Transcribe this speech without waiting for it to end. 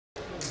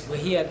We're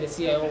here at the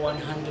CIO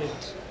 100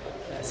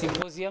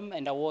 Symposium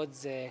and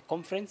Awards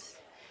conference.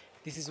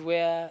 This is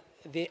where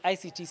the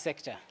ICT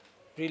sector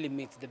really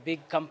meets the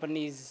big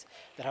companies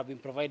that have been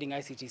providing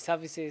ICT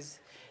services,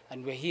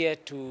 and we're here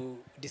to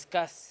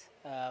discuss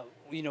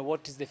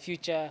what is the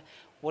future,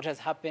 what has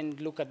happened,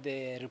 look at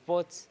the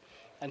reports.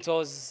 And so I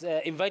was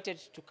invited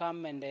to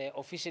come and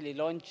officially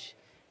launch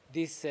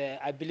this,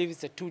 I believe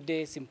it's a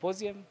 2-day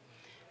symposium.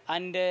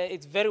 And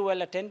it's very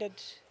well attended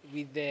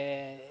with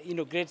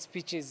great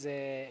speeches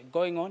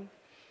going on.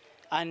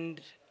 And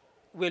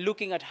we're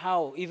looking at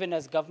how, even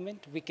as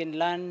government, we can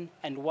learn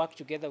and work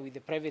together with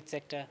the private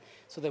sector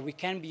so that we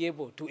can be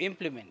able to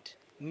implement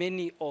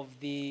many of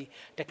the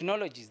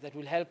technologies that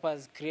will help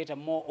us create a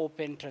more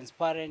open,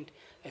 transparent,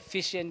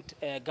 efficient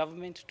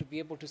government to be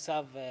able to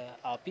serve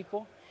our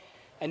people.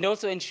 And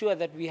also ensure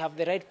that we have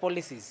the right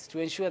policies to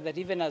ensure that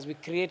even as we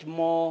create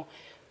more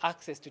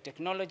access to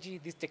technology,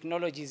 this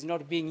technology is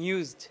not being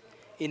used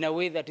in a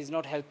way that is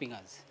not helping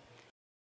us.